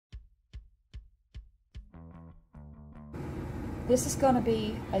This is going to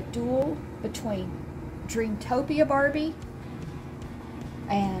be a duel between Dreamtopia Barbie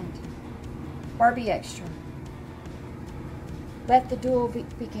and Barbie Extra. Let the duel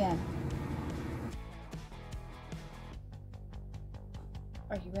begin.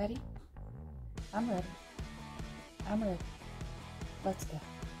 Are you ready? I'm ready. I'm ready. Let's go.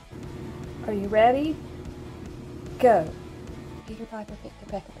 Are you ready? Go. Peter Piper picked a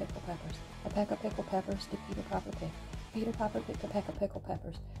peck of pickled peppers. A peck of pickled peppers did Peter Piper pick. Peter Piper picked a peck of pickled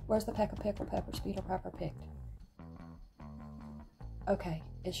peppers. Where's the peck of pickled peppers Peter Piper picked? Okay,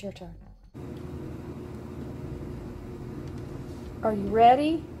 it's your turn. Are you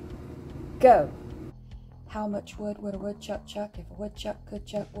ready? Go. How much wood would a woodchuck chuck if a woodchuck could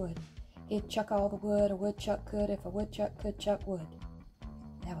chuck wood? He'd chuck all the wood a woodchuck could if a woodchuck could chuck wood.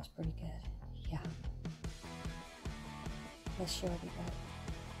 That was pretty good. Yeah. Let's show everybody.